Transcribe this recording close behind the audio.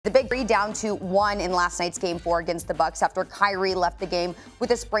The Big Three down to 1 in last night's Game 4 against the Bucks after Kyrie left the game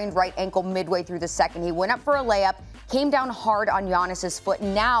with a sprained right ankle midway through the second. He went up for a layup, came down hard on Giannis's foot.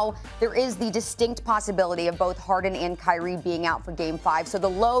 Now there is the distinct possibility of both Harden and Kyrie being out for Game 5. So the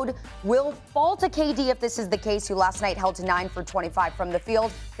load will fall to KD if this is the case, who last night held to 9 for 25 from the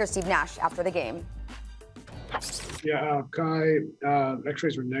field. Here's Steve Nash after the game. Yeah, Kai,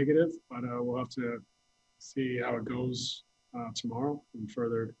 x-rays were negative, but we'll have to see how it goes tomorrow and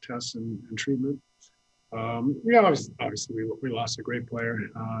further tests and treatment. Obviously we lost a great player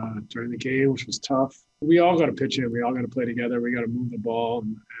during the game, which was tough. We all got to pitch in. We all got to play together. We got to move the ball.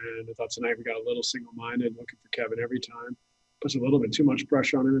 And I thought tonight we got a little single-minded, looking for Kevin every time. Puts a little bit too much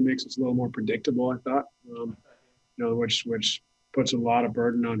pressure on him. It makes us a little more predictable, I thought, which puts a lot of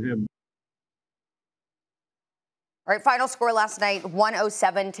burden on him. All right, final score last night,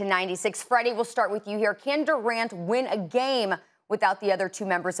 107-96. Freddie, we'll start with you here. Can Durant win a game without the other two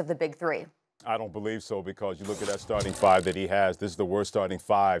members of the Big Three? I don't believe so, because you look at that starting five that he has. This is the worst starting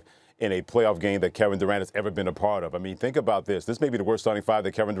five in a playoff game that Kevin Durant has ever been a part of. I mean, think about this. This may be the worst starting five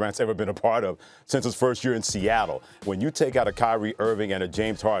that Kevin Durant's ever been a part of since his first year in Seattle. When you take out a Kyrie Irving and a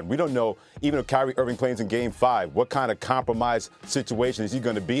James Harden, we don't know, even if Kyrie Irving plays in Game 5, what kind of compromise situation is he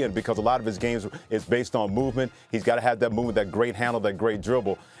going to be in, because a lot of his games is based on movement. He's got to have that movement, that great handle, that great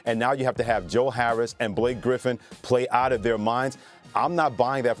dribble. And now you have to have Joe Harris and Blake Griffin play out of their minds. I'm not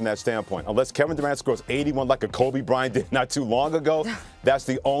buying that from that standpoint. Unless Kevin Durant scores 81 like a Kobe Bryant did not too long ago, that's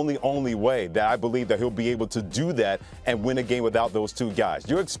the only way that I believe that he'll be able to do that and win a game without those two guys.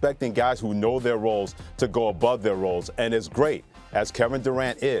 You're expecting guys who know their roles to go above their roles, and it's great, as Kevin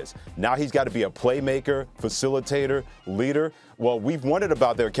Durant is. Now he's got to be a playmaker, facilitator, leader. Well, we've wondered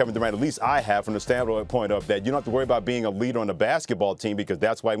about that with Kevin Durant, at least I have, from the standpoint of that you don't have to worry about being a leader on the basketball team, because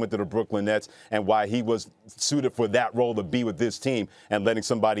that's why he went to the Brooklyn Nets and why he was suited for that role to be with this team and letting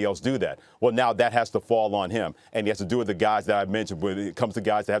somebody else do that. Well, now that has to fall on him, and he has to do with the guys that I mentioned when it comes to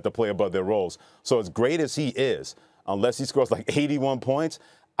guys that have to play above their roles. So as great as he is, unless he scores like 81 points,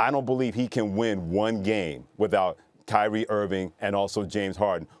 I don't believe he can win one game without Kyrie Irving and also James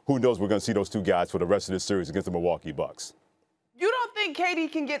Harden. Who knows, we're going to see those two guys for the rest of this series against the Milwaukee Bucks. You don't think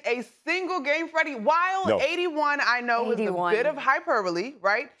KD can get a single game, Freddie? While No. 81, I know, is a bit of hyperbole,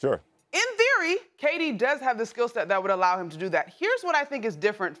 right? Sure. In theory, KD does have the skill set that would allow him to do that. Here's what I think is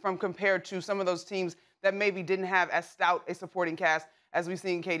different from compared to some of those teams that maybe didn't have as stout a supporting cast as we've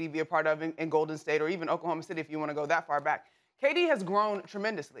seen KD be a part of in Golden State, or even Oklahoma City if you want to go that far back. KD has grown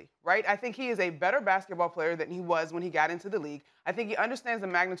tremendously, right? I think he is a better basketball player than he was when he got into the league. I think he understands the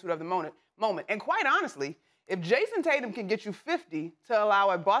magnitude of the moment. And quite honestly, if Jason Tatum can get you 50 to allow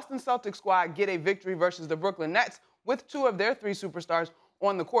a Boston Celtics squad get a victory versus the Brooklyn Nets with two of their three superstars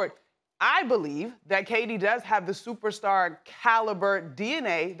on the court, I believe that KD does have the superstar caliber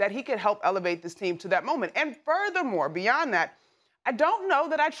DNA that he could help elevate this team to that moment. And furthermore, beyond that, I don't know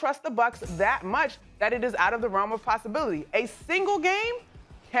that I trust the Bucks that much that it is out of the realm of possibility. A single game,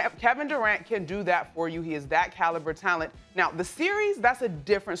 Kevin Durant can do that for you. He is that caliber talent. Now, the series, that's a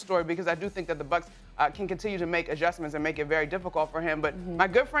different story, because I do think that the Bucks can continue to make adjustments and make it very difficult for him. But my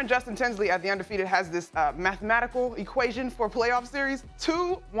good friend Justin Tinsley at The Undefeated has this mathematical equation for playoff series: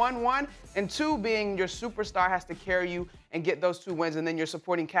 2-1-1, and 2 being your superstar has to carry you and get those 2 wins, and then your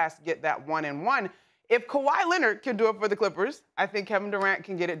supporting cast get that 1-1. If Kawhi Leonard can do it for the Clippers, I think Kevin Durant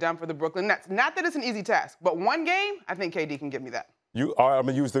can get it done for the Brooklyn Nets. Not that it's an easy task, but one game, I think KD can give me that. I'm going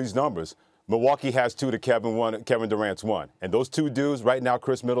to use these numbers. Milwaukee has 2 to Kevin Durant's 1. And those two dudes right now,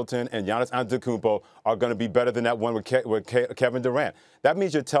 Chris Middleton and Giannis Antetokounmpo, are going to be better than that one with Kevin Durant. That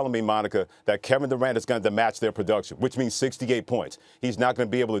means you're telling me, Monica, that Kevin Durant is going to match their production, which means 68 points. He's not going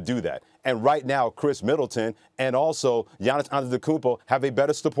to be able to do that. And right now, Chris Middleton and also Giannis Antetokounmpo have a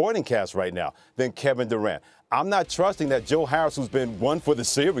better supporting cast right now than Kevin Durant. I'm not trusting that Joe Harris, who's been one for the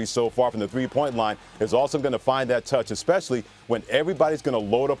series so far from the three-point line, is also going to find that touch, especially when everybody's going to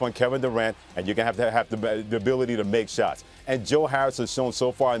load up on Kevin Durant and you're going to have the ability to make shots. And Joe Harris has shown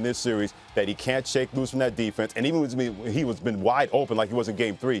so far in this series that he can't shake loose from that defense. And even when he was been wide open like he was in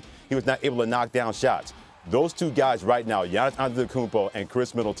Game 3, he was not able to knock down shots. Those two guys right now, Giannis Antetokounmpo and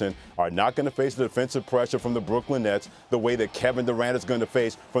Chris Middleton, are not going to face the defensive pressure from the Brooklyn Nets the way that Kevin Durant is going to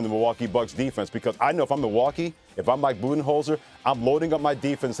face from the Milwaukee Bucks defense. Because I know if I'm Milwaukee, if I'm Mike Budenholzer, I'm loading up my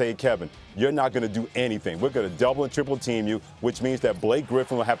defense saying, Kevin, you're not going to do anything. We're going to double and triple team you, which means that Blake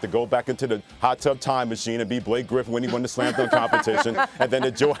Griffin will have to go back into the hot tub time machine and be Blake Griffin when he won the slam dunk competition. And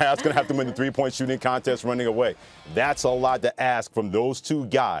then Joe Harris is going to have to win the three-point shooting contest running away. That's a lot to ask from those two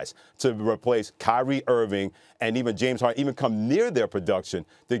guys to replace Kyrie Irving and even James Harden even come near their production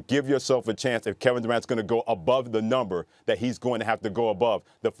to give yourself a chance if Kevin Durant's going to go above the number that he's going to have to go above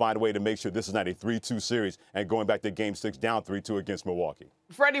to find a way to make sure this is not a 3-2 series and going back to Game 6 down 3-2 against Milwaukee.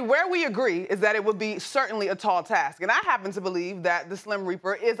 Freddie, where we agree is that it would be certainly a tall task. And I happen to believe that the Slim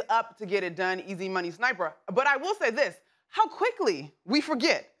Reaper is up to get it done, easy money sniper. But I will say this, how quickly we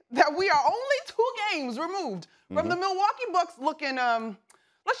forget that we are only 2 games removed from the Milwaukee Bucks looking,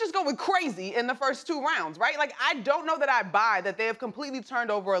 let's just go with crazy in the first 2 rounds, right? Like, I don't know that I buy that they have completely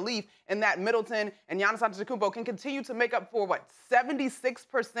turned over a leaf and that Middleton and Giannis Antetokounmpo can continue to make up for,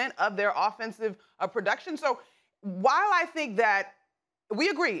 76% of their offensive production. So while I think that we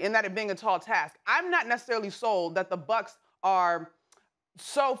agree in that it being a tall task, I'm not necessarily sold that the Bucks are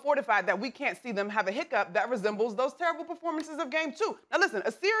so fortified that we can't see them have a hiccup that resembles those terrible performances of Game 2. Now listen,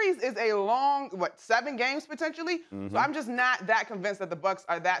 a series is a long, 7 games potentially? So I'm just not that convinced that the Bucks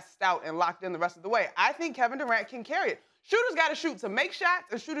are that stout and locked in the rest of the way. I think Kevin Durant can carry it. Shooters got to shoot to make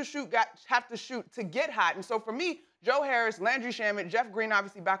shots, and shooters have to shoot to get hot. And so for me, Joe Harris, Landry Shamet, Jeff Green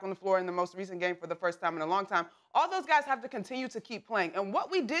obviously back on the floor in the most recent game for the first time in a long time. All those guys have to continue to keep playing. And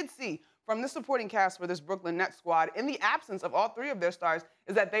what we did see from the supporting cast for this Brooklyn Nets squad, in the absence of all 3 of their stars,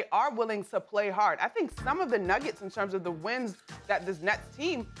 is that they are willing to play hard. I think some of the nuggets in terms of the wins that this Nets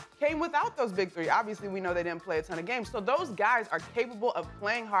team came without those big 3. Obviously, we know they didn't play a ton of games. So those guys are capable of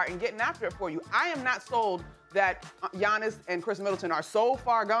playing hard and getting after it for you. I am not sold that Giannis and Chris Middleton are so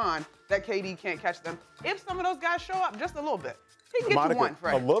far gone that KD can't catch them. If some of those guys show up just a little bit, he can get Monica, you one,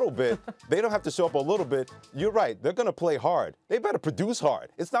 Freddie. a little bit. They don't have to show up a little bit. You're right. They're going to play hard. They better produce hard.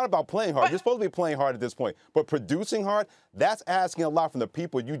 It's not about playing hard. You're supposed to be playing hard at this point. But producing hard, that's asking a lot from the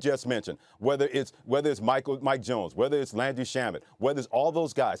people you just mentioned, whether it's Mike Jones, whether it's Landry Shamet, whether it's all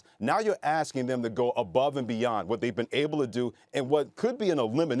those guys. Now you're asking them to go above and beyond what they've been able to do in what could be an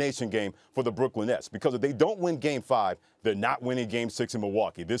elimination game for the Brooklyn Nets. Because if they don't win Game 5, they're not winning Game 6 in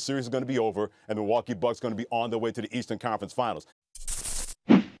Milwaukee. This series is going to be over, and the Milwaukee Bucks are going to be on their way to the Eastern Conference Finals.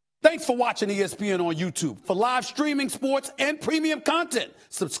 Thanks for watching ESPN on YouTube. For live streaming sports and premium content,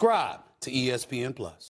 subscribe to ESPN+.